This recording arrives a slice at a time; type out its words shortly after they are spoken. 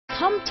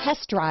Come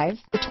test drive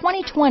the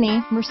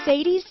 2020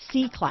 Mercedes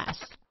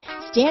C-Class.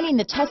 Standing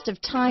the test of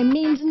time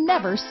means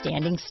never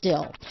standing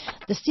still.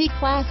 The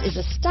C-Class is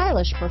a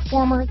stylish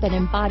performer that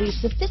embodies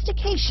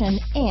sophistication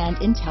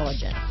and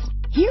intelligence.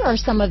 Here are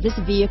some of this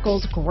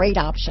vehicle's great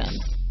options: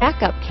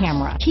 backup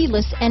camera,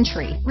 keyless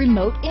entry,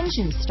 remote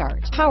engine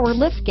start, power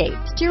liftgate,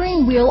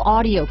 steering wheel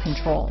audio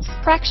controls,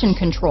 traction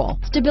control,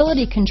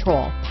 stability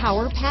control,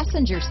 power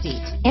passenger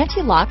seat,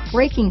 anti-lock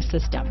braking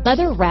system,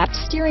 leather wrapped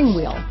steering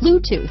wheel,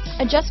 Bluetooth,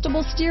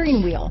 adjustable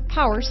steering wheel,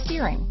 power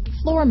steering,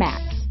 floor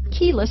mats,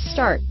 keyless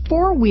start,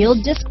 four-wheel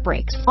disc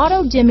brakes,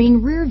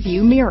 auto-dimming rear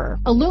view mirror,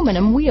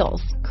 aluminum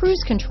wheels,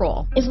 cruise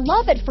control. Is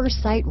love at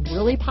first sight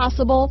really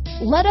possible?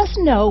 Let us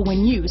know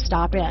when you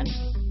stop in.